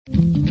andal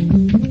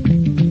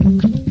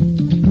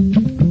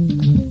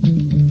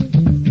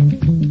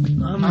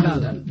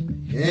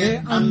he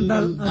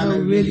andal ana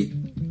weli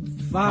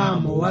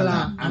faamo wala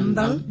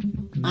andal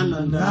ana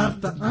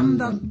darta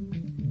andal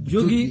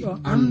jogiiɗo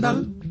andal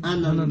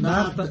ana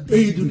darta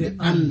ɓeydude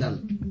andal.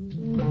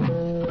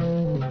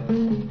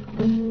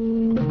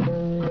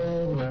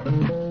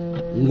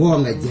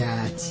 Ngonga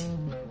jaati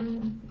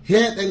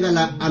heɓe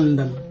ngala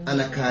andal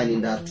ana kaani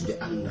dartude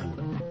andal,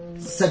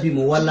 sabi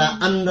mo wala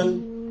andal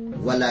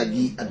wala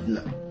bi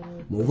adna,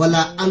 mo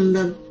wala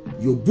andal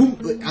yo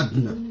bumɗo e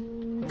adna.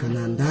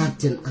 Kana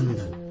darten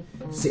andal,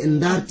 se en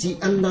darti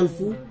andal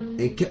fu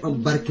en keɓan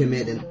barke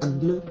meɗen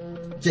adna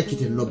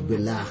jakkite lobbe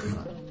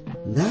lahara.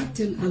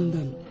 Darten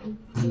andal,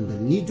 andal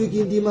ni jogi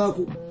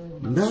ndimako.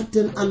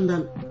 Darten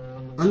andal,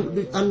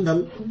 andude andal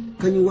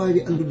kañum wawi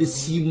andude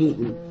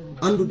simuɗum,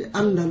 andude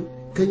andal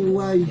kañum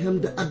wawi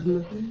hemde adna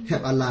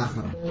heɓa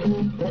lahara.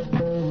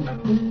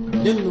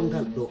 Denno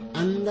ngal ɗo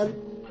andal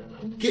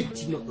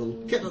kettino ɗon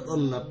keɗa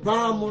ɗon na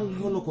paamon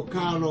hono ko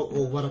kaalo o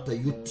warata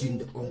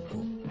yuttinde on ko.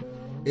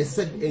 E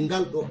sabi e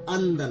ngal ɗo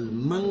andal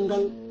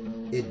mangal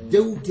e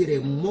dewtere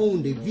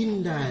mawnde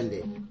windande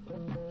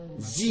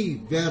J.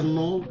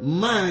 Vernon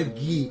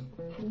maagi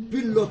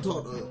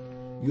pillotoɗo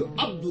yo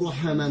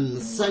Abdourahmane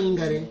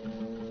Sangare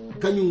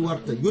kañum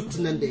warta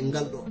yottinande e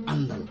ngal ɗo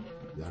andal.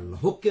 Yo Allah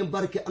hokke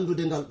barke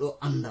andude ngal ɗo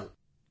andal.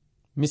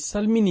 Mi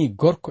salmini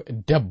gorko e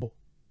debbo,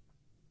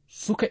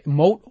 suka e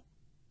mawɗo,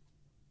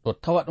 ɗo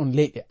tawa ɗon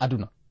leyɗe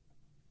aduna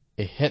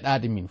e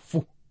heɗade min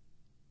fuu.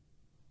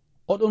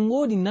 Oɗon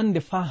woodi nande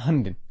faa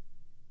hannden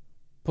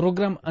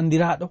programme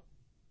andiraɗo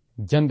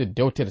jande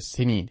dewtere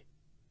senide,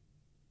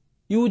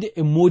 iwde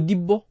e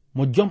modibbo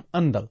mo jom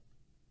andal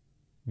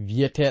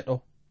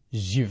wiyeteɗo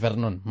J.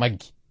 Vernon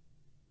maggi.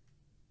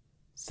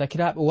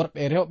 Sakiraaɓe worɓe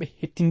e rewɓe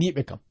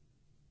hettindiɓe kam,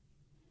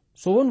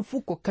 so won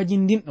fuu ko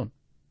kajindinɗon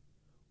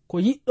ko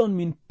yiɗɗon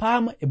min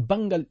paama e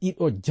bangal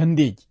ɗiɗo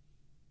jandeji,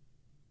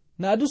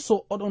 naadu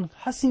so oɗon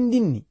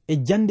hasindinni e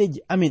jandeji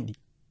amen ɗi,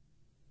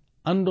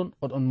 andon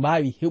oɗon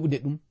mbawi heɓude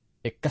ɗum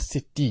e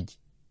kassettiji.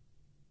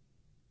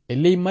 E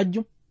ley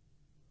majjum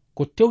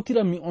ko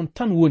tewtiran mi on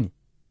tan woni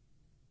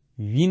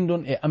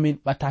windon e amen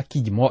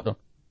ɓatakiji moɗon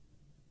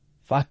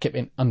faa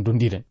keɓen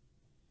andodiren.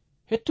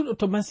 Hettuɗo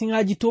to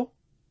masiŋaji to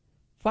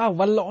faa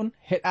walla on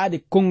heɗade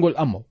konngol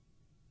ammo,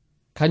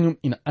 kañum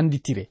ina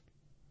anditire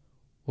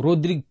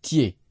Rodrigue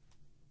Thier,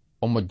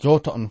 omo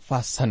jowta on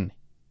faa sanne.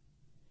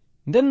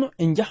 Ndenno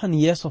en jahan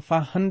yeeso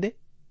faa hande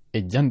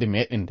e jande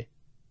meɗen nde.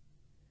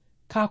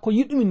 Kaa ko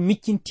yiɗumin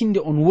miccintinde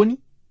on woni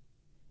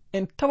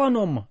en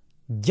tawanoma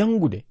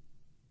jangude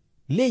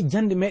ley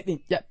jande meɗen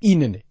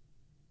ƴaɓɓinde nde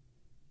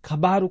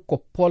kabaru ko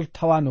Paul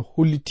tawano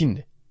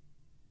hollitinde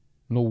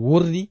no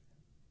wordi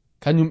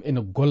kañum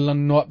ene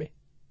gollannoɓe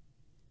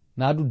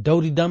naadu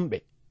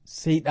dawridamɓe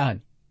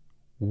seyɗani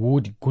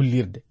woodi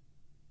gollirde.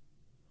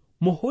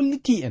 Mo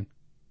holliti en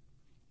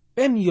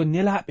ɓen yo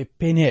nelaɓe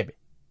peneɓe,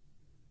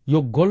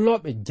 yo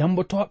golloɓe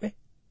jambotoɓe,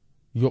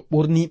 yo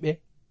ɓorniɓe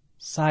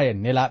saya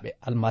nelaɓe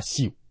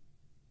almasihu.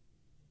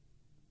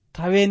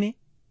 Tawene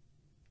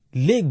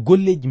ley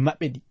golleji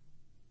maɓɓe ɗi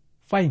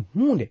fay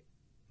hunde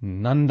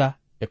nanda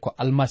e ko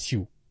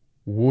almasihu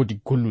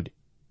woodi gollude.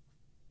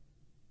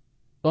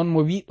 Ɗon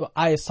mo wiɗo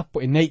aya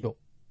 14 ɗo,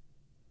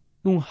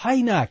 ɗum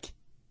haynaaki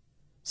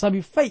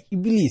sabi fay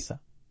iblisa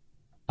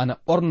ana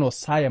ɓorno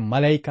saya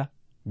malayka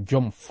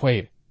jom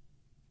foyre.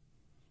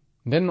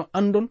 Ndenno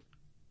andon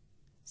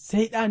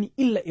seyɗani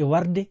illa e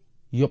warde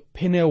yo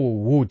penewo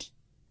woodi,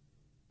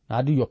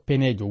 naadu yo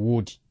penejo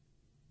woodi.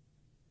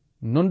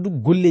 Nondu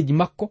golleji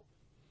makko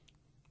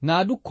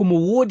naadu komo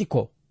woodi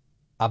ko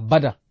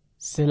abada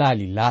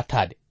selali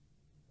laatade,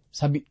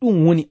 sabi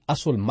ɗum woni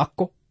asol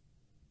makko,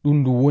 ɗum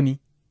ndu woni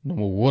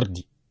nomo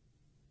wordi.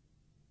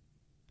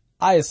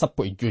 Aya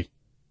 15.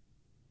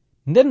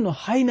 Ndenno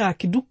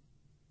haynaaki du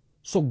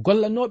so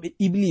gollanoɓe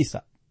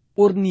iblisa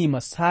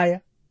ɓornima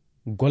saya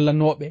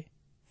gollanoɓe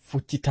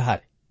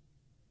fuccitare.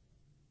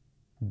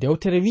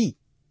 Dewtere wi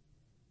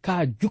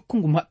ka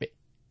jukkungu maɓɓe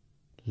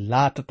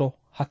laatato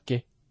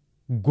hakke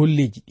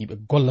golleji ɗiɓe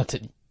gollata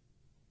ɗi.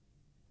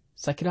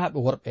 Sakiraaɓe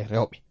worɓe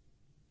rewɓe,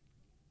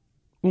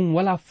 ɗum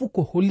wala fuu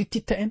ko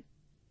hollititta en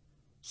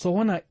so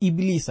wona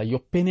iblisa yo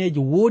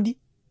penejo woodi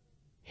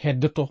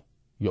heddoto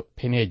yo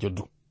penejo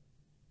du.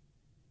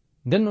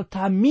 Ndenno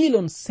ta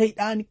miilon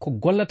seyɗani ko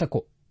gollata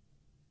ko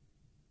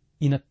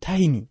ina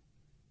tayni,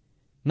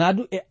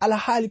 naadu e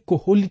alahaali ko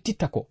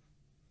hollititta ko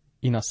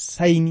ina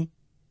sayni,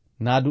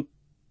 naadu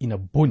ina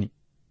boni.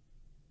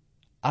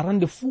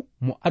 Arande fuu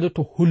mo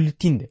adoto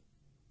hollitinde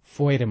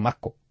foyre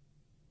makko,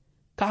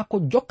 kaa ko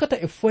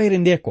jokkata e foyre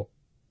nde ko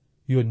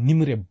yo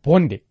nimre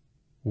bonde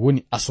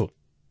woni asol.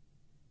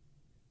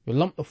 Yo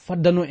lamɗo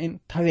faddano en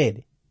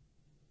taweede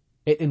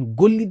eɗen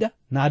gollida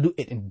naadu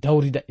eɗen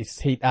dawrida e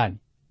seyɗaani.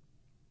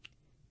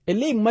 E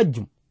ley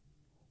majjum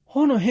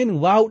hono hen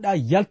wawɗa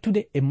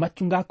yaltude e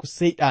maccungako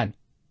seyɗaani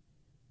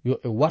yo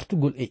e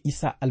wartugol e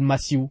Isa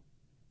almasihu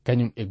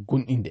kañum e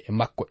gonɗinde e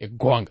makko e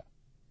goonga.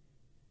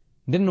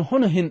 Ndenno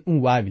hono hen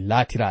ɗum waawi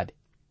laatirade.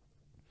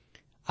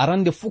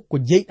 arande fuu ko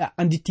jeyɗa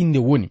anditinde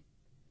woni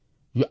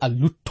yo a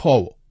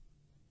luttowo,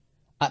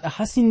 aɗa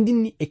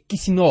hasindinni e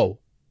kisinowo.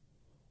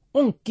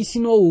 On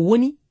kisinowo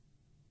woni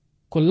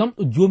ko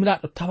lamɗo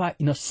jomiraɗo tawa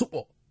ina suɓo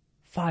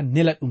faa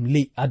nela ɗum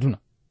ley aduna.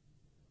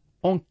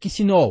 On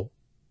kisinowo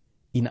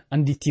ina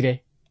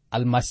anditire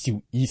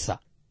almasihu Isa,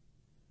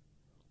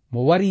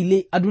 mo wari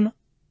ley aduna,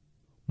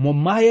 mo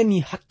mayani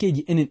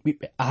hakkeji enen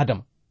ɓiɓɓe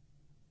Adama.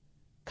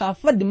 Ka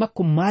fadde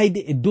makko mayde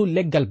e dow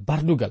leggal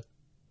bardugal,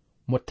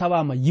 mo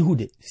tawama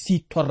yihude si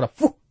torra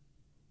fuu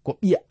ko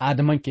ɓiya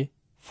Adamanke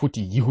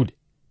foti yihude.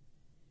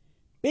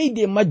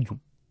 ɓeyde majjum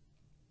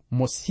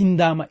mo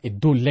sindama e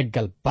dow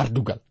leggal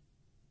bardugal.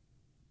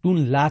 ɗum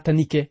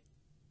laatanike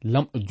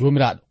lamɗo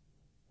jomiraɗo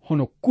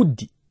hono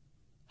kuddi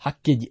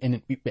hakkeji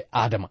enen ɓiɓɓe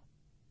Adama.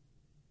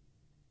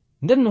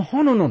 Nden no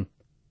hono non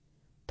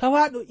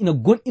tawaɗo ina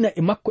gonɗina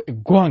e makko e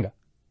goonga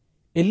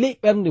e ley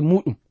ɓernde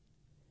muɗum,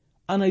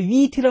 ana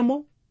wiitira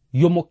mo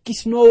yomo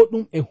kisnowo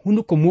ɗum e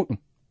hunduko muɗum,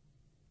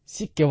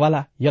 sikke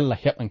wala yalla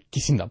heɓan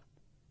kisindam.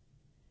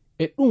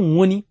 E ɗum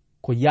woni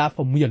ko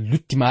yaafa muya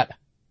lutti maɗa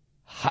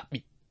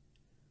haɓɓi.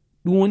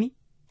 ɗum woni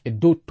e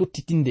dow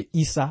tottitinde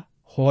Isa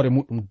hoore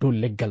muɗum dow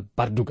leggal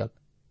bardugal.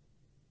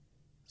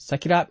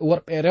 Sakiraaɓe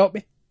worɓe e rewɓe,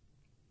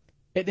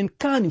 eɗen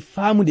kaani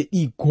faamude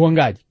ɗi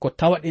goongaji ko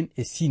tawaɗen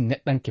e si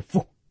neɗɗanke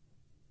fuu,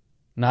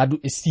 naadu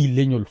e si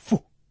leñol fuu.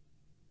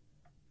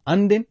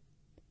 Anden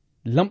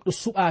lamɗo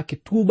suɓaake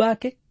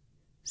tuubaake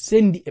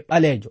sendi e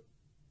ɓaleejo,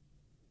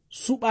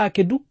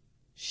 suɓaake du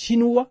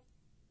Chinois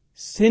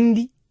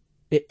sendi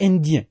e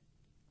Indien.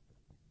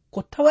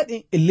 Ko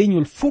tawaɗen e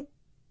leñol fuu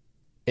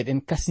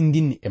eɗen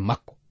kasindinni e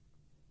makko.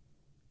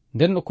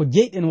 Ndenno ko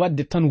jeyɗen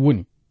wadde tan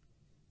woni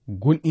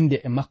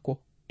gonɗinde e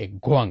makko e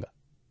goonga.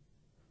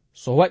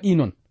 So waɗi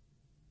non,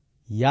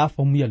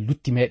 yaafa muya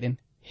lutti meɗen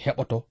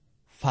heɓoto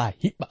faa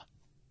hiɓɓa.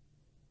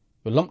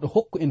 Yo lamɗo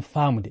hokku en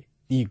faamude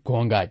ɗi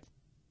goongaji.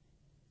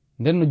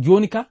 Ndenno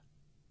joni ka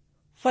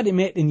fade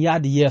meɗen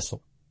yaade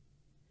yeeso,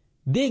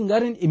 de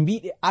ngaren e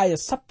mbiɗe aya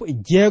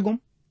 16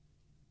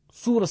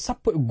 suura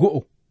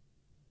 11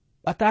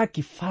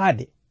 ɓataaki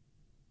faade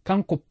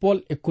kanko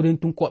Pol e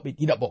Korintunkoɓe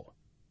ɗiɗaɓo.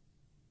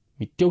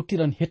 Mi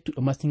tewtiran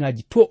hettuɗo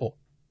masiŋaji to o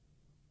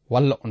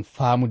walla on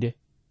faamude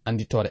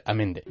anditore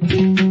amen nde.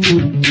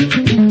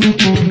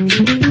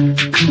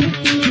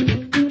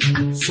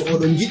 So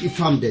oɗon jiɗi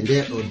famde nde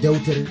ɗo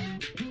dewtere,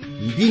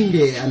 mbinde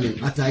e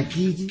amen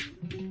atakiji,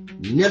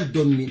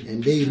 neldon min e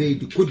ndey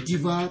reydi Côte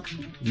d'Ivoire.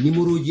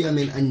 Numéroji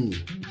amen anni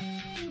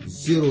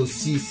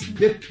 06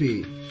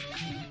 BP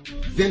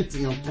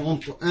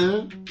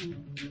 2131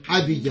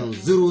 Abidjan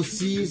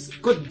 06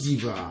 Côte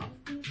d'Ivoire.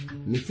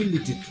 Mi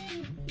fillitito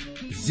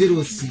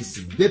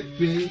 06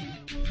 BP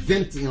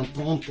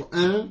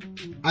 2131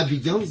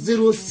 Abidjan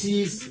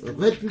 06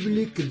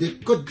 République de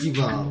Côte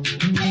d'Ivoire.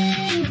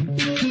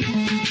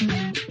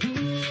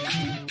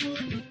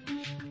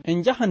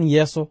 En jahan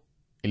yeeso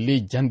e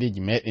ley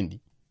jandeji meɗen ɗi.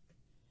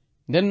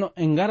 Ndenno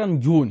en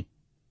ngaran joni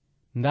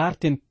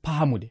ndarten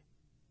paamude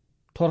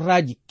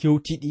torraji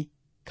kewtiɗi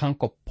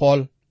kanko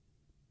Pol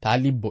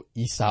talibbo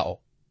Isa o.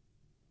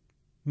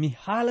 Mi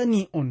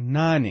haalani on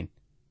nanen,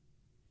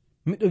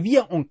 miɗo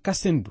wi'a on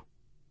kasendu,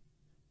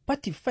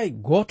 pati fay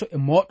goto e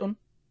moɗon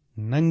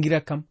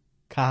nangira kam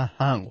ka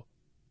hango.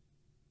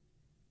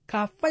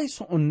 Ka fay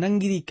so on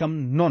nangiri kam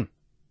non,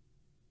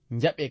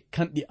 njaɓe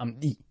kanɗi am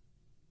ɗi.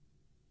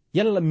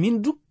 Yalla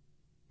min du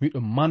miɗo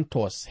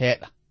manto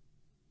seeɗa.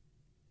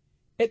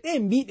 E ɗe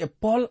mbiɗe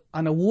Pol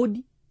ana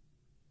woodi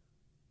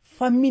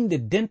famminde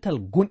dental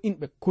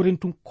gonɗinɓe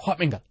Korintun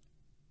koɓe ngal,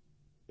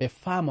 ɓe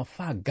faama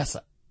faa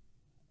gasa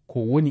ko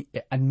woni e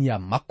anniya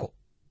makko.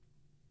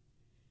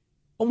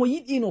 Omo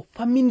yiɗino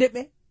famminde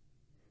ɓe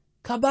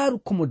kabaru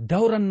komo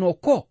dawranno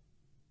ko,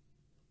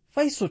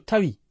 fay so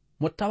tawi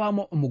mo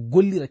tawama omo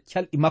gollira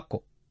calɗi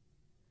makko,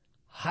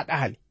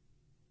 haɗali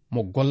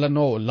mo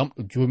gollanowo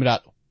lamɗo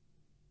jomiraɗo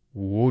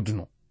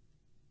woduno.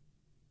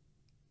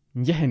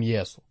 Njehen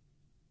yeeso,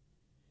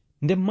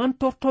 nde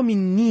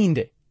mantortomin ni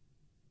nde,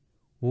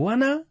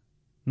 wana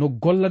no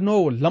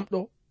gollanowo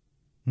lamɗo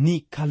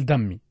ni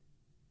kaldanmin,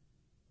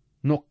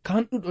 no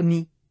kanɗuɗo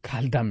ni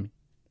kaldanmin.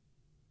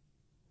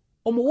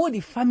 Omo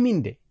woodi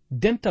famminde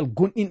dental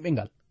gonɗinɓe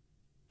ngal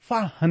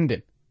faa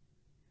handen.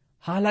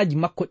 Haalaji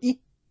makko ɗi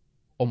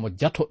omo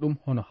jato ɗum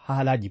hono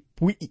haalaji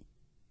puyɗi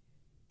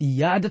ɗi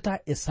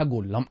yaadata e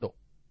sago lamɗo,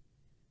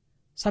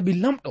 sabi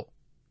lamɗo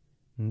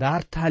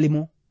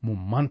ndartalimo mo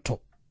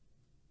manto.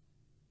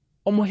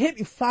 Omo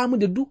heɓi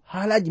faamude du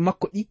haalaji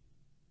makko ɗi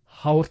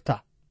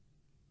hawrta.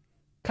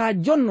 Ka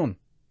jonnon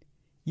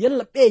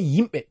yalla ɓe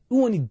yimɓe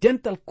ɗum woni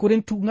dental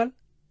Korintungal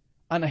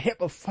ana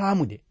heɓa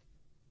faamude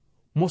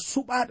mo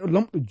suɓaɗo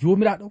lamɗo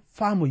jomiraɗo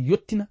faa mo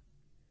yottina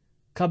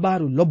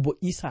kabaru lobbo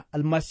Isa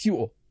almasihu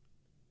o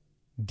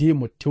de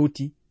mo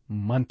tewti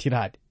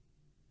mantirade,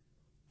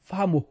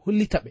 faa mo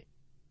hollita ɓe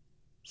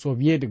so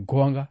wiyeede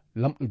goonga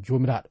lamɗo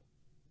jomiraɗo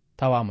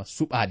tawama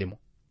suɓade mo.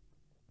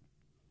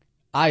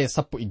 Aya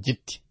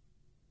 17,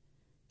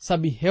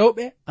 sabi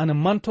hewɓe ana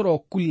mantoro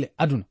kulle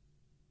aduna,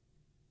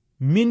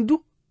 min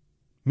du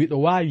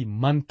miɗo wawi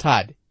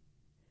mantade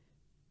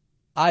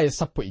aya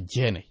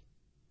 19.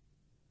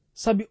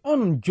 Sabi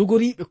onon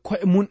jogoriɓe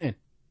ko'e mun en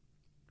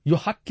yo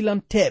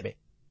hakkilanteɓe,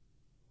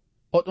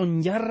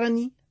 oɗon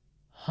jarrani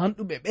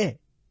hanɗuɓe ɓe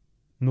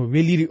no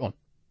weliri on.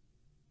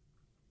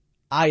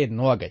 Aya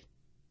 20.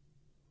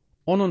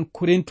 Onon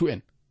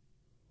Korintu'en,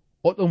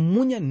 oɗon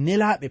muña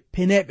nelaɓe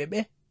peneɓe ɓe,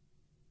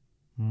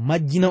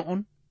 majjina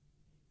on,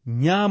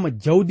 ñaama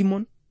jawdi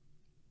mon,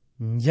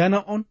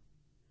 njana on,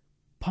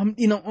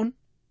 pamɗina on,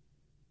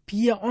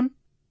 piya on,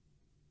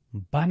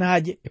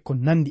 banaje e ko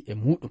nandi e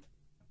muɗum.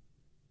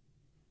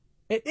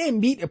 E ɗe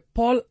mbiɗe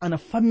Paul ana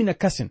fammina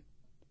kasen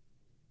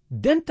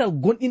dental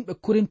gonɗinɓe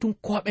Korintun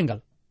koɓe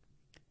ngal,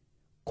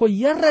 ko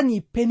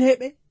yarrani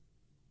peneɓe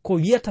ko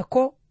wiyata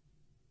ko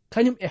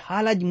kañum e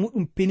haalaji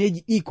muɗum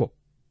peneji ɗi ko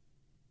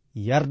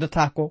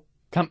yardata ko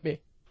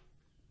kamɓe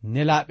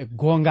nelaɓe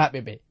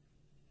gongaɓe ɓe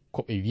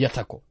ko ɓe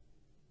wiyata ko.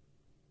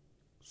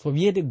 So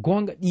wiyede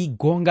gonga ɗi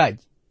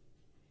gongaji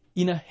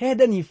ina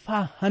heedani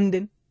faa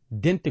handen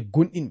dente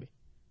gonɗinɓe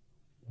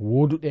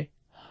woduɗe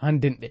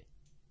handen ɗe.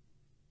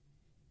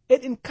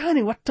 Eɗen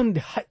kane wattande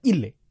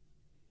haqqille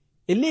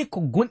e ley ko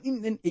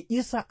gonɗinɗen e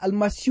Isa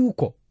almasihu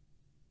ko,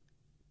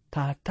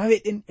 ta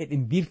taweɗen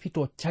eɗen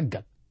birfito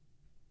caggal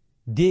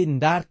de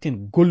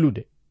darten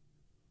gollude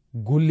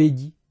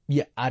golleji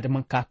ɓiya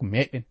adamankako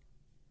meɗen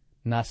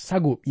na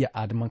sago ɓiya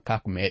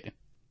adamankako meɗen.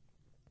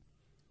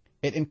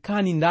 Eɗen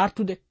kani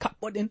dartude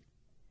kaɓɓoɗen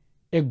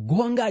e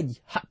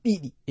gongaji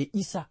haɓɓiɗi e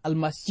Isa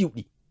almasihu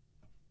ɗi.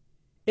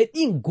 E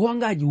ɗin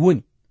gongaji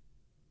woni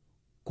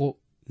ko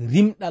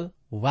rimɗal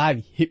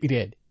wawi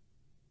heɓirede.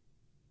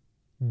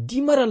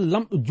 Dimaral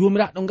lamɗo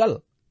jomiraɗo ngal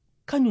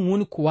kañum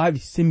woni ko wawi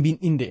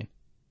sembinɗinde en,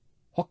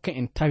 hokka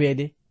en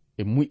tawede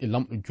e muyɗe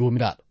lamɗo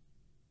jomiraɗo.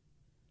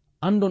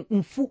 Andon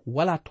ɗum fuu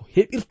wala to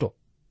heɓirto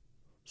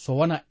so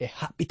wona e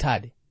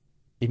haɓɓitade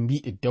e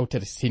mbiɗe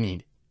dewtere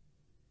senide.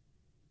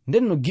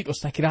 Nden no giɗo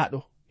sakiraɗo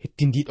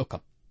hettindiɗo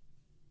kam,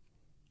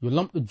 yo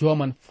lamɗo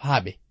joman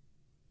faaɓe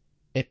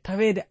e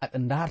tawede aɗa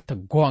darta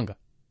gonga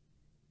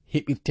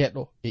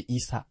heɓirteɗo e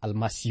Isa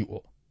almasihu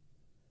o.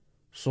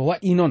 So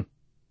waɗi non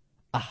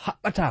a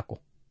haɓɓatako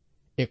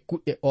e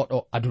kuɗɗe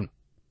oɗo aduna.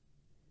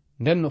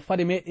 Nden no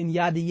fade meɗen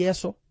yaade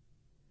yeeso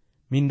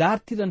min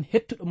dartiran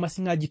hettuɗo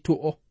masiŋaji to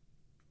o,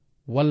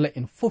 walla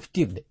en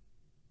foftirde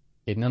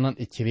e nanan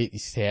e cereɗi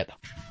seeɗa.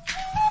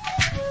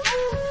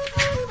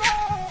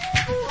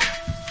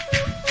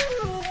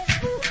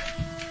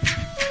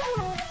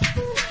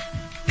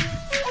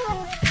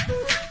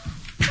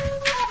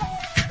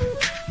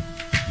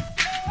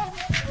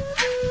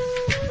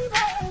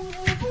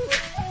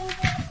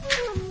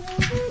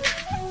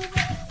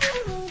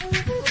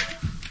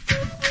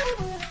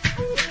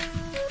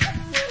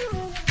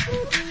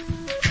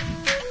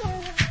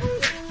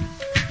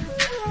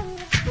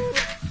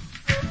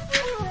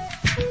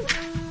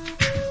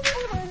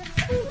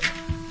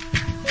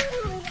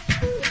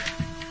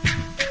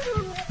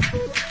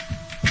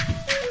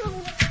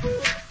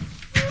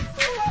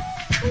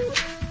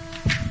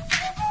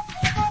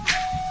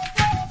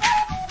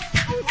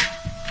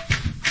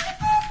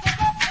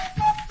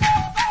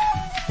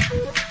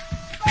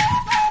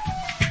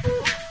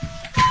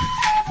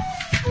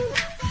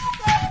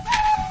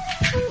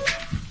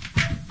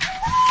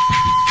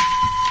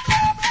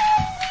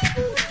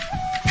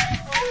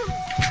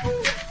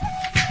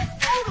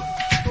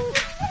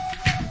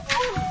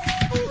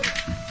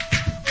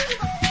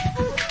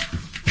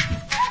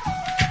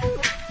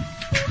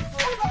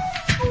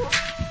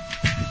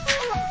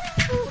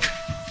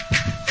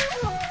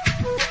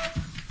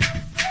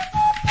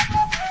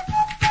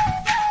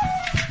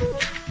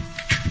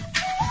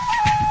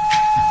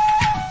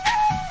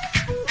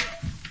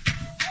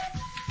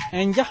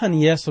 En jahan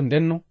yeeso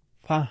ndenno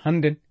faa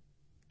handen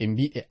e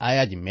mbiɗe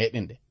ayaji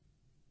meɗen ɗe.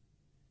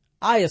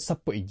 Aya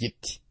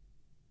 17.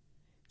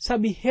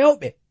 Sabi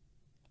hewɓe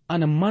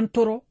ana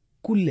mantoro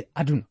kulle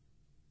aduna,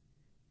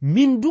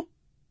 min du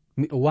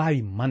miɗo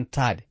wawi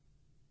mantade.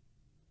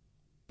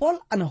 Paul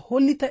ana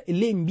hollita e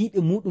ley mbiɗe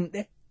muɗum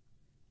ɗe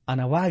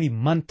ana wawi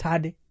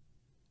mantade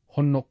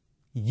honno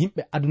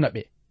yimɓe aduna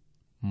ɓe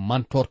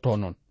mantorto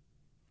non.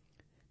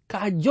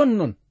 Ka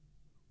jonnon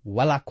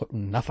wala ko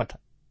ɗum nafata,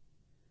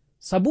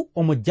 sabu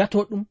omo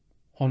jato ɗum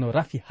hono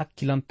rafi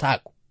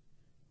hakkilantaako,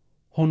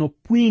 hono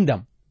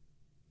puyndam.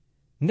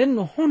 Nden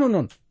no hono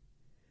non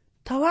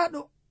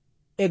tawaɗo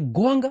e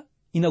gonga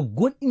ina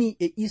gonɗini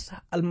e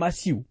Isa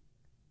almasihu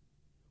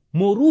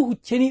mo ruhu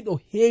ceniɗo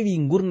heewi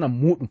gurnam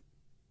muɗum,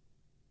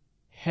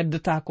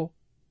 heddatako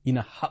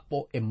ina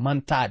haɓɓo e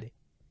mantade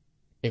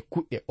e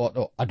kuɗɗe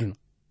oɗo aduna.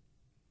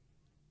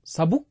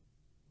 Sabu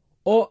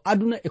o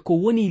aduna e ko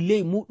woni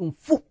ley muɗum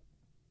fuu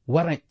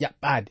waran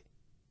ƴaɓɓade.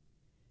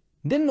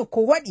 Nden no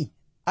ko waɗi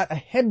aɗa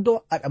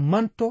heddo aɗa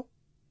manto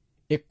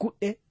e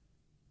kuɗɗe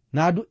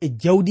naadu e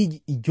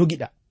jawdiji ɗi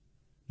jogiɗa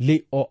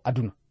ley o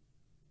aduna,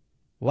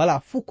 wala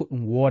fuu ko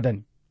ɗum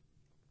wodani.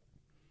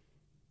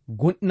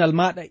 Gonɗinal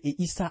maɗa e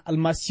Isa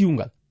almasihu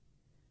ngal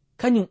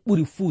kañum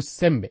ɓuri fuu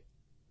sembe.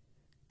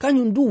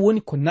 Kañum du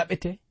woni ko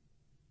naɓete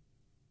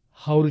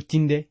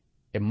hawritinde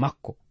e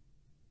makko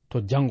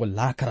to jango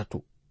laakara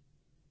to.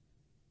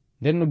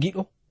 nden no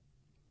giɗo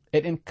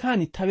eɗen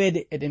kaani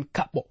taweede eɗen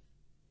kaɓɓo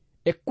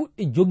e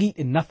kuɗɗe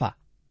jogiiɗe nafa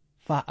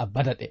faa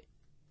abada ɗe.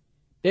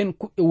 ɗen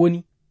kuɗɗe woni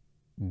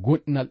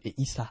gonɗinal e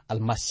Isa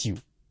almasihu.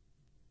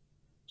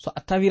 So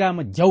a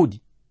tawirama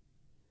jawdi,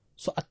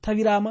 so a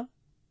tawirama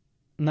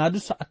naadu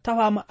so a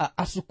tawama a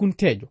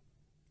asukuntejo,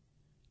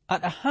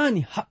 aɗa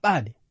haani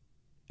haɓɓaade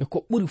e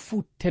ko ɓuri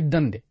fuu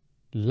teddande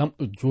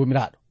lamɗo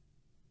joomiraɗo.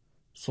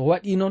 So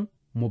waɗi noon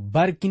mo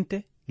barkinte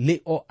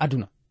ley o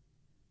aduna,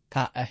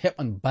 ka a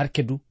heɓan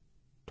barkedu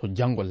to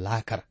jango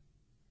laakara.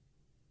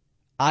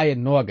 Aya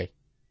 20.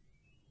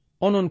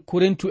 Onon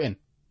Korintu'en,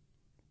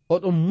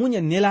 oɗon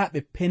muña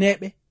nelaɓe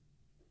peneɓe,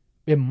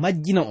 ɓe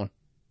majjina on,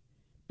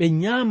 ɓe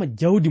ñaama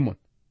jawdi mon,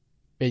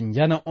 ɓe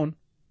njana on,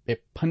 ɓe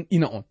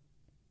panɗina on,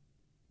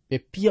 ɓe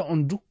piya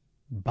on du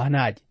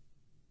banaaji.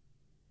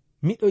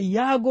 Miɗo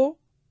yaago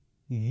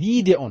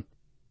wiide on,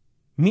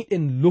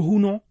 miɗen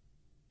lohuno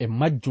e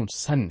majjum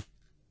sanne.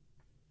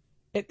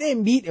 E ɗe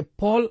mbiɗe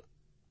Paul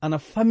ana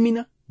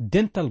fammina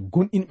dental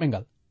gonɗinɓe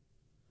ngal.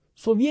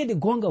 So wiyeede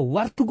gonga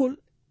wartugol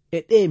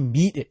e ɗe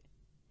mbiɗe,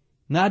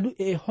 naadu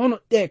e hono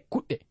ɗe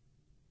kuɗɗe,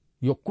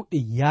 yo kuɗɗe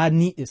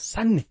yaaniɗe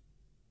sanne.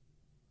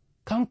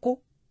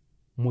 Kanko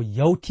mo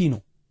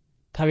yawtino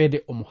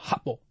taweede omo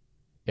haɓɓo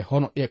e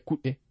hono ɗe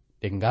kuɗɗe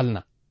ɗe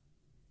ngalna.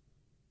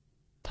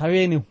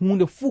 Taweene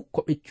hunde fuu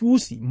ko ɓe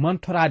cuusi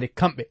mantoraade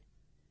kamɓe,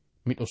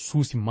 miɗo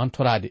suusi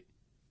mantoraade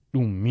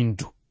ɗum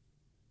mindu.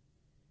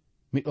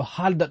 Miɗo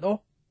haalda ɗo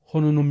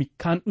hono no mi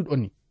kanɗuɗo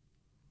ni.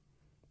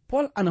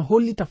 Paul ana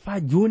hollita faa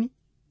joni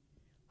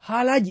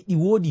haalaaji ɗi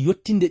woodi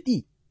yottinde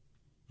ɗi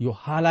yo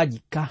haalaaji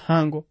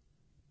kahango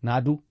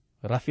naadu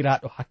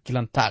rafiraaɗo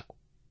hakkilantaako.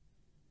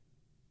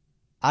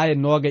 Aya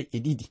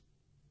 22.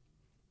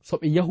 So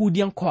ɓe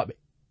yahudiyankoɓe,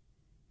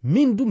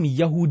 min du mi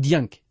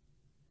yahudiyanke.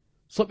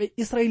 So ɓe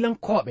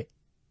israilankoɓe,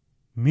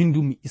 min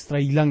du mi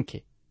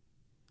israilanke.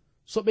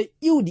 So ɓe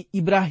iwdi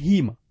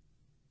Ibrahima,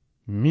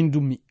 min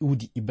du mi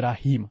iwdi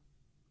Ibrahima.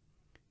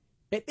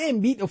 E ɗe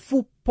mbiɗe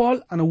fuu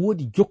Paul ana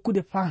woodi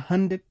jokkude faa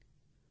hande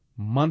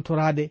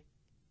mantoraade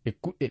e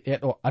kuɗɗe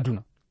ɗeɗo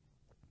aduna.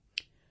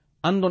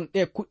 Andon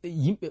ɗe kuɗɗe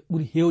yimɓe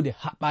ɓuri hewde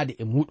haɓɓaade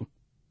e muɗum.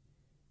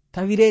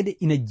 Tawireede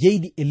ina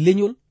jeydi e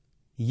leñol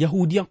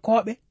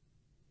yahudiyankoɓe,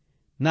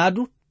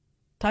 naadu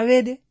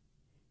taweede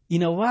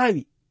ina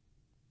waawi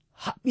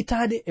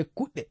haɓɓitaade e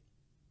kuɗɗe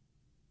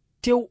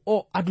tew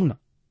o aduna.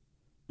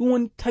 Ɗum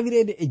woni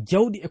tawireede e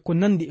jawdi e ko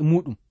nandi e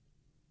muɗum,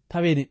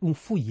 taweede ɗum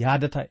fuu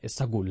yaadata e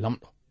sago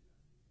lamɗo.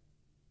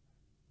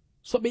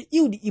 So ɓe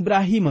iwdi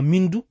Ibrahima,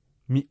 min du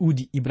mi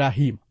iwdi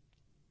Ibrahima.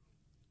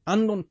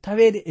 Andon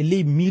taweede e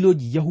ley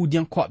miiloji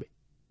yahudiyankoɓe,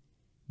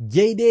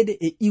 jeydeede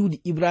e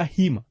iwdi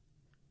Ibrahima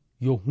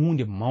yo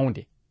hunde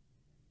mawnde.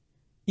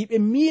 Iɓe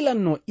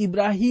miilanno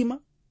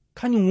Ibrahima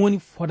kañum woni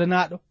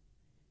fodanaɗo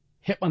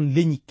heɓan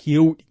leñi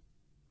kewɗi.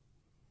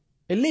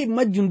 E ley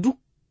majjum du,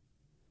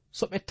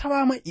 so ɓe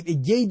tawama iɓe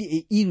jeydi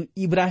e iru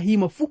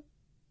Ibrahima fuu,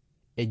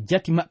 e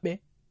jati maɓɓe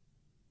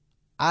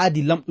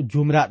aadi lamɗo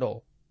joomiraɗo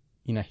o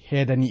ina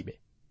heedaniɓe.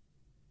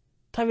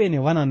 Taweene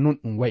wana non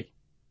ɗum wayi.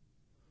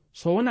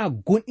 So wona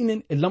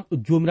gonɗinen e lamɗo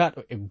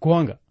joomiraɗo e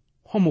goonga,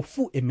 homo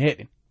fuu e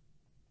meɗen.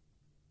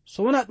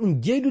 So wona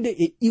ɗum jeydude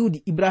e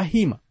iwdi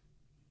Ibrahima,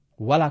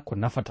 wala ko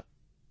nafata.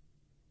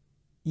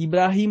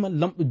 Ibrahima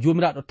lamɗo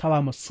joomiraɗo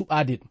tawama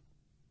suɓaade ɗum,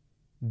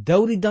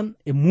 dawridan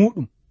e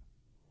muɗum,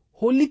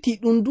 holliti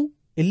ɗum du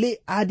e ley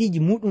aadiji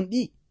muɗum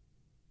ɗi,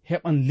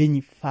 heɓan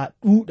leñi faa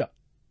ɗuuɗa.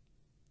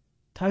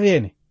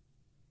 Taweene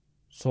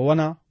so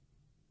wona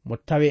mo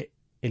tawe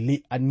e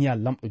ley anniya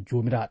lamɗo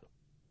joomiraɗo.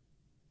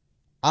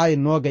 Aya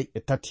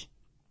 23.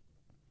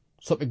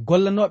 So ɓe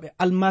gollanoɓe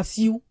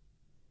almasihu,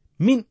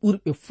 min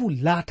ɓurɓe fuu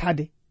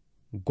laataade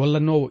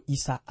gollanowo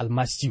Isa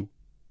almasihu.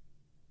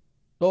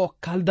 Ɗo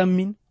kaldan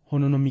min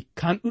hono no mi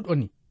kanɗuɗo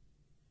ni.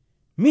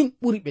 Min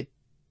ɓuri ɓe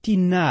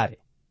tinnaare,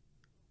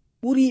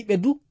 ɓuriɓe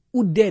du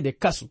uddeede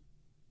kasu,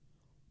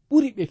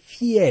 ɓuri ɓe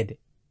fiyeede,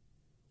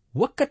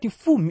 wakkati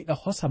fuu miɗa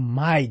hosa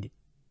maayde.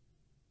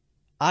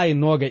 Aya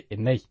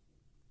 24.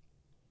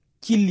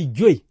 Cilli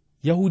 5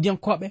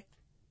 yahudiyankoɓe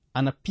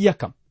ana piya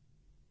kam.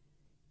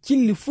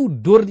 Cilli fuu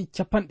dordi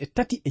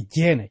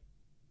 39.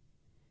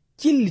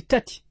 Cilli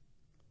 3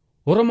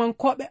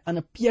 romankoɓe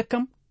ana piya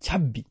kam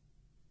cabbi.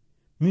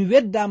 Mi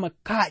weddama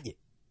kaaƴe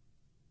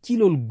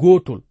cilol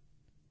gotol.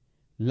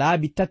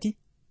 Laabi 3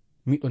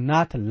 miɗo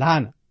naata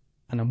laana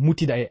ana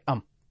mutida e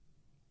am.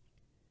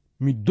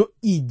 Mi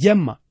do'i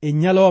jemma e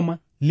nyaloma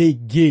ley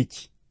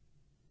geeci.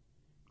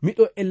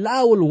 Miɗo e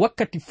laawol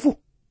wakkati fuu.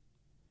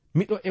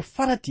 Miɗo e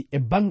farati e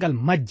bangal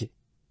majje,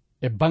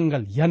 e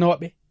bangal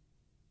yanoɓe,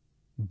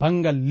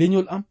 bangal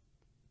leñol am,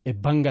 e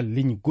bangal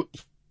leñi goɗɗi.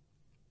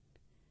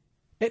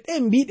 E ɗe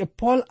mbiɗe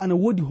Paul ana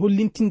woodi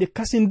hollintinde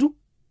kasen du,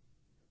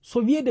 so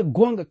wiyeede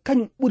gonga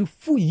kañum ɓuri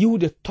fuu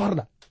yiwde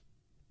torɗa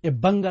e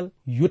bangal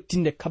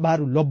yottinde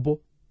kabaru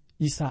lobbo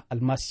Isa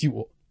almasihu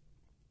o.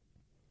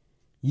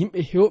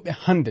 Yimɓe hewɓe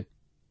hande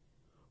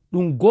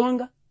ɗum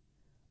gonga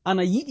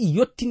ana yiɗi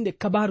yottinde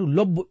kabaru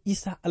lobbo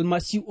Isa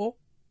almasihu o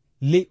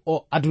ley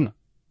o aduna.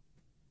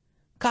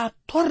 Ka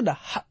torɗa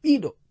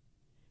haɓɓiɗo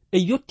e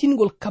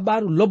yottingol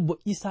kabaru lobbo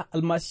Isa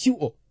almasihu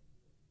o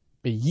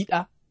ɓe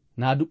yiɗa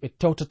naadu ɓe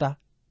tewtata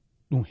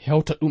ɗum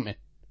hewta ɗumen.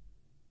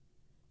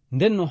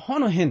 Nden no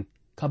hono hen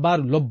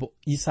kabaru lobbo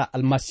Isa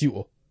almasihu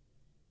o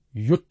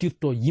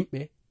yottirto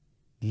yimɓe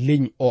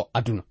leyni o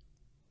aduna.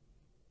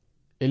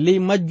 E ley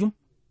majjum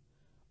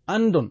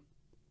andon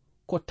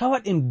ko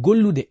tawaɗen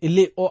gollude e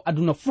ley o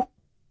aduna fuu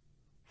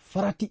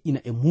farati ina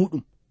e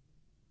muɗum.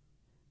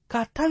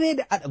 Ka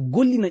tawede aɗa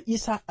gollina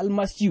Isa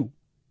almasihu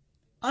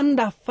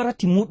anda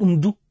farati muɗum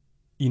du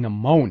ina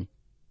mawni.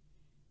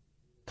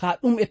 Ka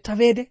ɗum e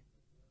tawede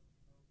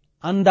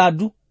anda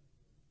du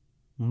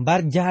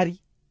mbar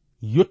jaari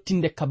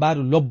yottinde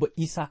kabaru lobbo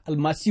Isa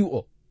almasihu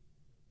o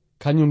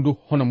kañum du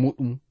hono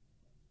muɗum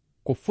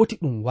ko foti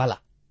ɗum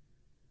wala.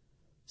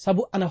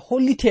 Sabu ana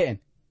hollite en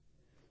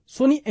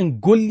soni en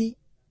golli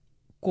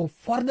ko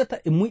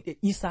fordata e muyɗe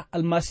Isa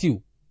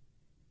almasihu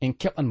en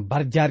keɓan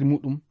barjaari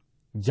muɗum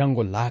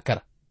jango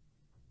laakara.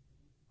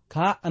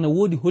 Ka ana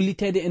wodi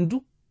hollitede en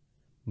du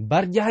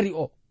barjaari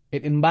o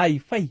eɗen mbawi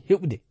fay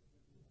heɓude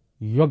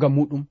yoga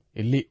muɗum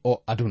e ley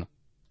o aduna.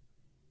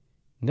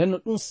 Nden no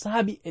ɗum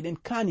saabi eɗen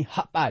kaani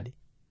haɓɓade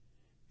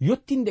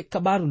yottinde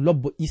kabaru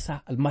lobbo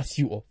Isa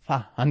almasihu o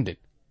fa handen.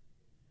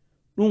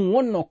 Ɗum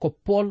wonno ko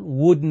Paul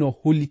wodino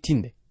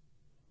hollitinde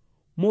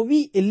mo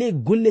wi e ley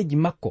golleji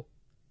makko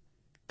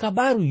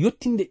kabaru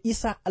yottinde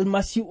Isa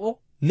almasihu o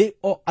ley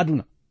o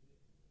aduna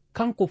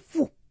kanko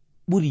fuu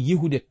ɓuri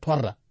yehude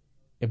torra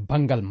e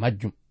bangal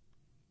majjum.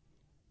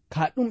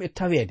 Ka ɗum e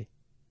tawede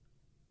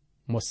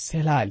mo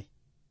selali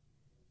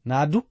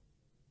naadu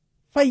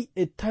fay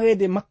e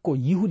tawede makko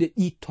yihude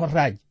ɗi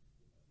torraji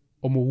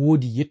omo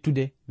woodi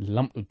yettude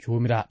lamɗo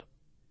jomiraɗo.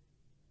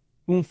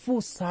 Ɗum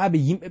fuu saabe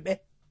yimɓe ɓe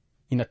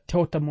ina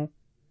tewta mo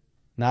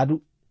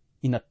naadu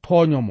ina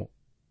toñomo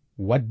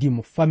waddi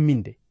mo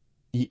famminde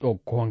ɗiɗo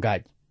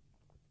gongaji.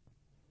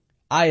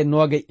 Aya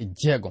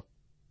 26.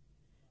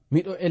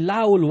 Miɗo e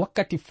laawol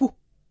wakkati fuu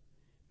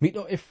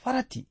miɗo e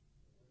farati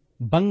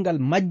bangal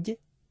majje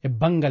e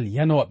bangal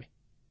yanoɓe,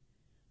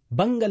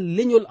 bangal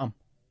leñol am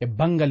e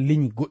bangal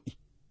leñi goɗɗi.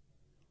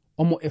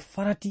 Omo e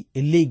farati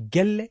e ley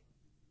gelle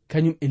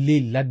kañum e ley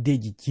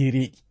laddeji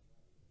jeereɗi,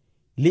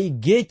 ley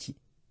geeci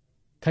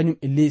kañum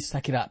e ley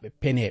sakiraɓe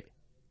peneɓe.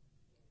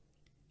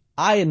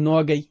 Aya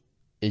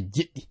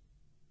 27.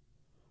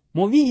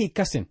 Mo wi'i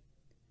kasen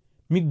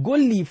mi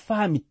golli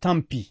faa mi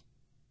tampi,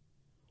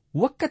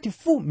 wakkati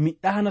fuu mi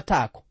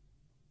ɗanatako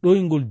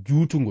ɗoyngol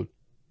juutungol,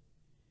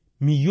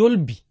 mi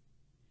yolbi,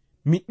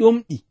 mi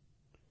ɗomɗi,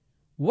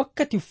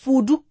 wakkati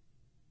fuu du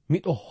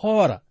miɗo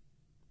hoora,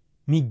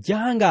 mi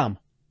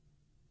jangama,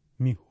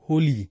 mi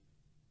holyi.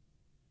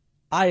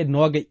 Aya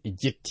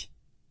 27.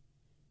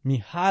 Mi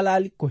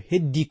haalali ko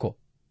heddi ko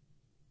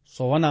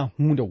so wana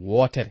hunde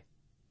wotere.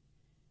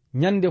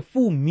 Nyande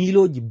fuu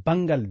miiloji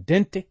bangal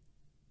dente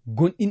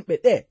gonɗinɓe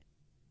ɗe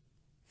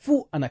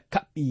fuu ana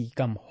kaɓɓi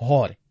kam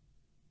hoore.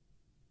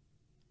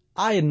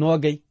 Aya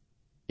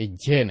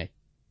 29.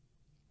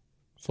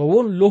 So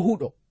won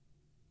lohuɗo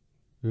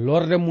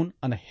lorde mun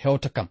ana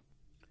hewta kam,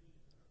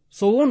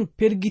 so won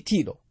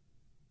pergitiɗo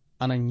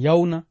ana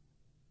yawna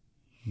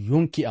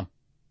yonki am.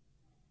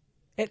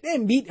 E ɗe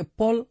mbiɗe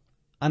Paul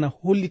ana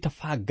hollita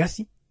faa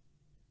gasi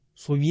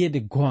so wiyede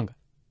goonga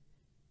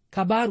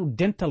kabaru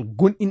dental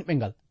gonɗinɓe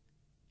ngal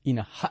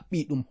ina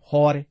haɓɓi ɗum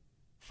hoore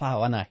faa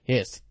wana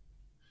heese.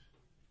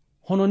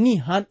 Hono ni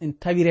hanɗen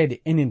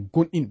tawirede enen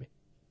gonɗinɓe.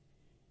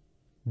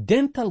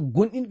 Dental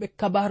gonɗinɓe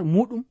kabaru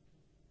muɗum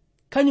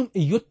kañum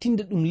e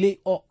yottinde ɗum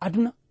ley o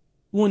aduna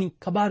woni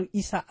kabaru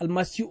Isa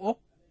almasihu o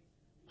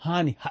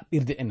hani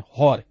haɓɓirde en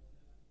hoore.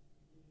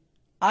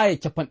 Aya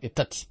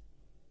 30.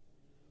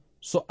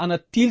 So ana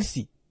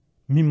tilsi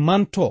mi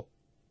manto,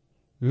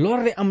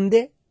 lorde am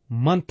nde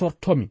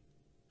mantortomi.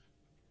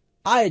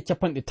 Aya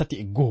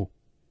 31.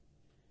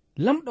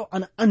 Lamɗo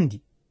ana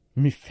andi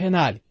mi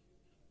fenali.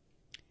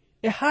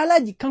 E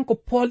haalaji kanko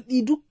Paul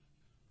ɗidu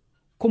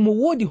komo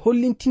woodi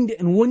hollintinde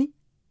en woni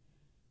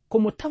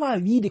komo tawa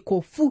wiide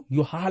ko fuu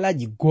yo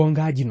haalaji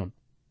gongaji non.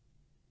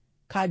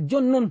 Ka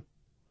jonnon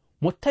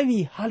mo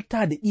tawi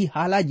haltade ɗi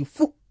haalaji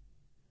fuu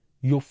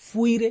yo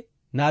fuyre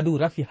naadu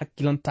rafi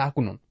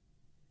hakkilantaku non,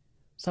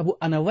 sabu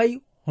ana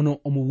wayi hono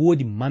omo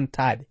woodi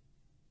mantade.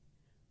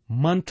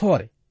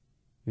 Mantore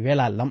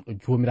wela lamɗo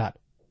jomiraɗo.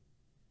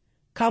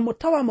 Ka mo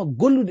tawama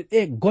gollude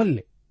ɗe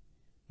golle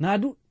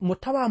naadu mo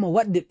tawama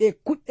wadde ɗe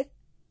kuɗɗe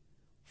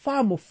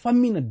faa mo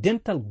fammina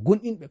dental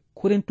gonɗinɓe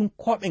Korintu'en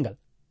koɓe ngal.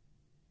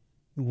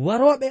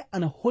 Waroɓe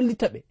ana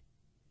hollita ɓe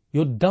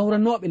yo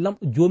dawranoɓe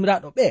lamɗo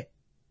jomiraɗo ɓe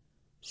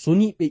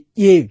soni ɓe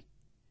ƴeewi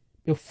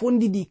ɓe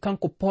fondidi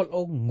kanko Paul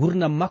o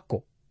gurnam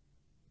makko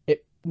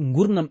e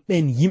gurnam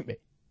ɓen yimɓe,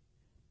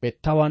 ɓe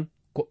tawan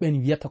ko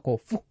ɓen wiyata ko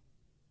fuu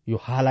yo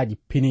haalaji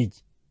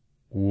peneji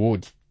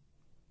woodi.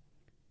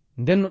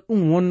 Ndenno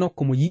ɗum wonno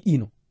komo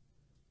yiɗino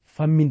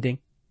famminden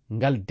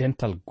ngal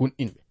dental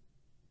gonɗinɓe.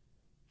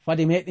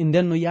 Fade meɗen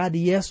ndenno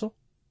yaadi yeeso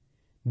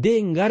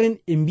de ngaren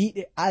e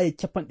mbiɗe aya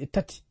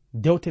 30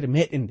 dewtere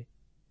meɗen nde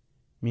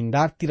min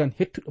dartiran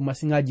hettuɗo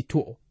masiŋaji to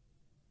o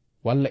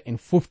walla en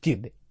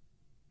foftirde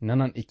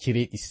nanan e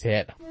cireeɗi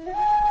seeɗa.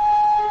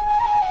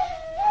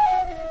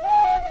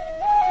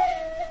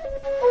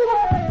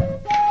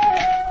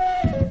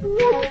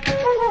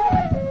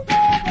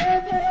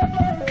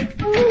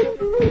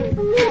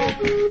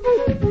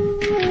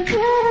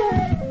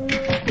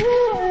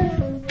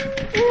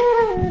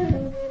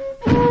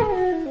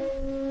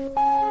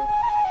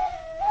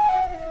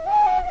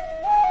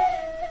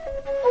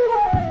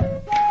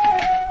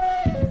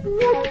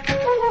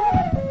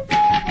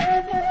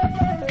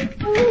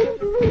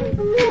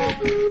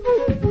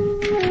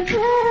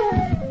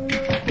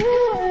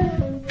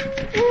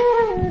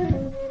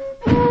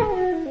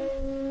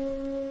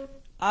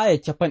 Aya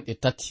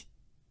 30.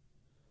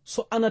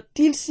 So ana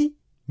tilsi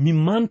mi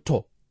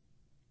manto,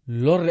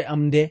 lorre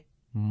am nde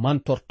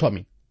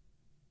mantortomin.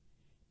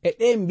 E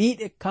ɗe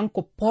mbiɗe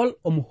kanko Paul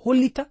omo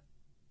hollita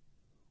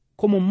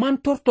komo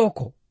mantorto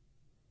ko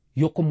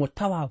yo komo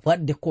tawa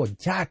wadde ko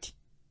jaati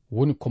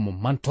woni komo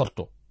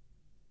mantorto.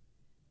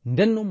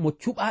 Ndenno mo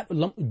cuɓaɗo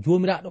lamɗo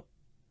jomiraɗo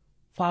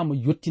faa mo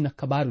yottina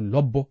kabaru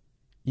lobbo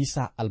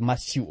Isa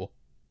almasihu o.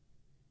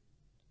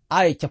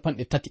 Aya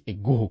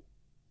 31.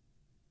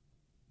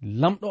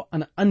 Lamɗo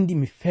ana andi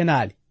mi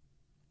fenaali.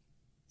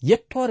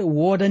 Yettore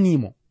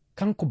wodanimo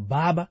kanko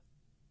baaba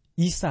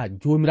Isa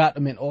jomiraɗo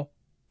men o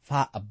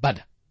faa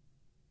abada.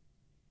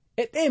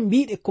 E ɗe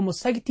mbiɗe komo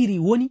sagitiri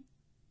woni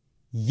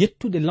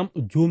yettude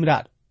lamɗo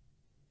jomiraɗo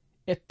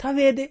e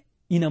tawede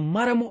ina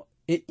maramo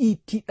e ɗi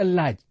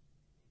tiɗallaji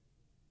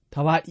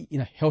tawaɗi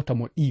ina hewta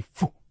mo ɗi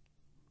fuu.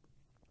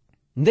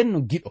 Nden no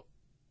giɗo,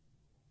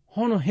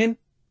 hono hen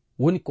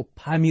woni ko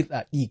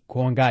paamirɗa ɗi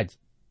gongaji.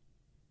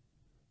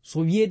 So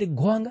wiyede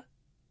gonga,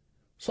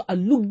 so a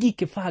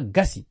luggike faa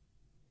gasi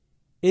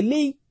e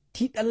ley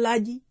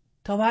tiɗallaji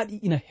tawaɗi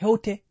ina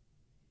hewte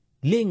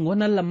ley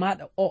gonalla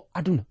maɗa o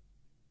aduna,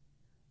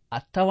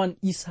 a tawan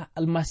Isa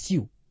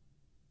almasihu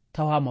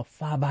tawama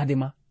faabade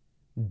ma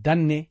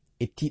danne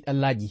e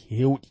tiɗallaji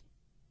hewɗi.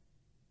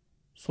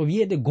 So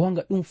wiyede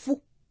gonga ɗum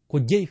fuu ko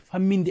jeyi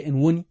famminde en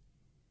woni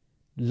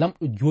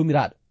lamɗo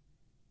jomiraɗo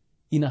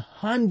ina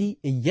handi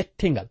e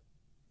yettengal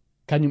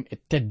kañum e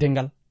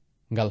teddengal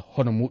ngal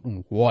hono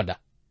muɗum wooda.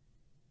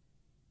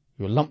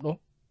 Yo lamɗo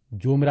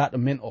jomiraɗo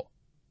men o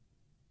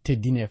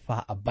teddine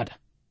faa abada.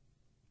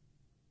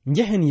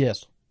 Njehen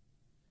yeeso.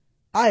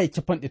 Aya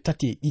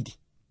 32.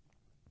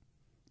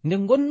 Nde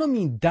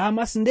gonnomi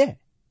Damas nde,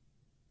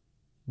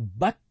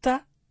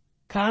 batta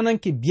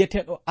kananke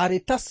biyeteɗo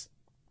Aretas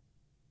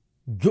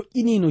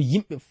joƴƴinino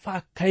yimɓe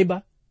faa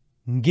kayba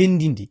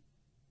ngendindi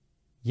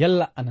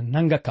yalla ana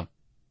nanga kam.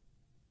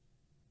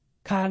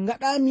 Ka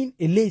ngaɗamin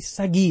e ley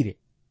sagire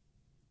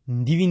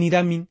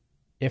ndiwiniramin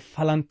e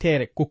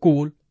falantere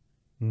kokowol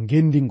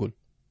ngendingol,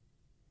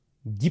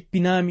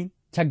 jippinamin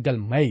caggal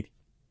mayri,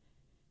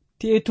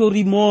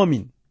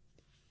 tetorimomin.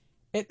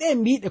 E ɗe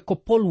mbiɗe ko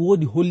Paul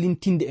woodi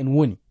hollintinde en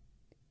woni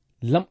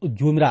lamɗo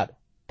jomiraɗo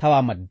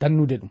tawama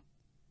dannude ɗum.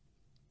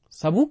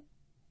 Sabu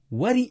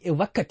wari e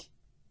wakkati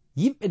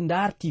yimɓe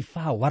darti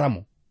faa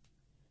waramo,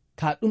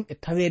 ka ɗum e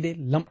tawede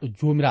lamɗo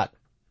jomiraɗo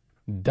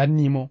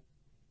dannimo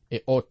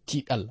e o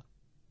tiɗalla.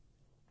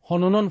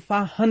 Hono non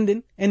faa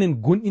handen enen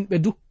gonɗinɓe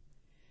du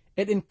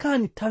eɗen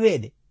kaani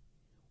tawede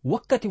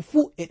wakkati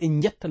fuu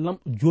eɗen jetta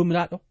lamɗo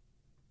jomiraɗo,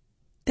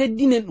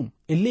 teddinen ɗum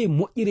e ley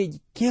moƴƴireji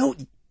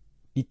kewɗi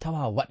ɗi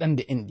tawa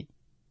waɗande en ɗi,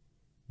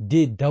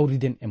 de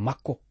dawriden e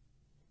makko,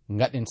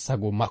 ngaɗen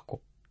sago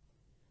makko.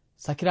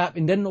 Sakiraɓe,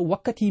 ndenno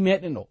wakkati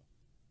meɗen o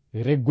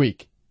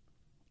reggoyke,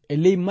 e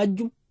ley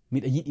majjum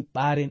miɗa yiɗi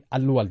ɓaaren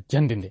alluwal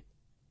jande nde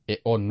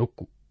e on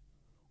nokku.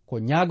 Ko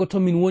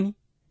ñaagotomin woni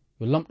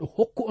yo lamɗo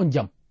hokku on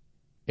jam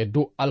e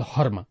dow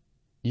alhorma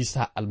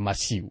Isa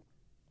almasihu.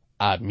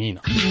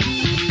 Amina.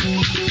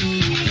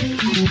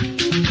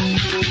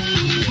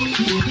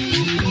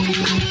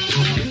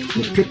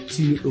 Ko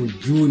kettiniɗo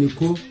joni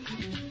ko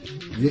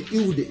yo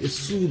iwde e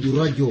suudu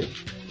radio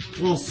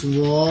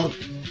Transworld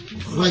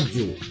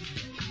radio.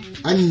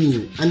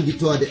 Anni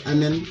anditode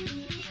amen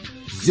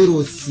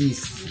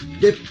 06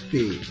 BP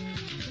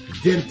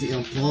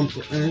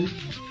 2131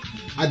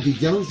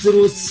 Abidjan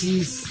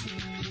 06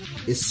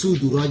 e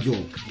suudu radio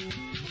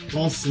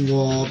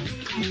Transworld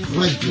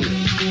radio.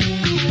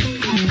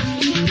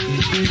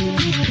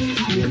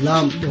 Yo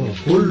lamɗo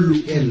hollu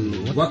en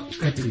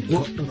wakkati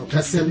goɗɗo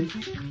kasen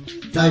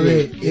tawe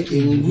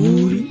eɗen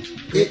nguuri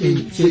eɗen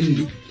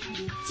celli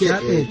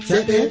ceɗe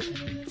ceɗe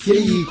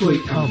ceyi koye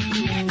am.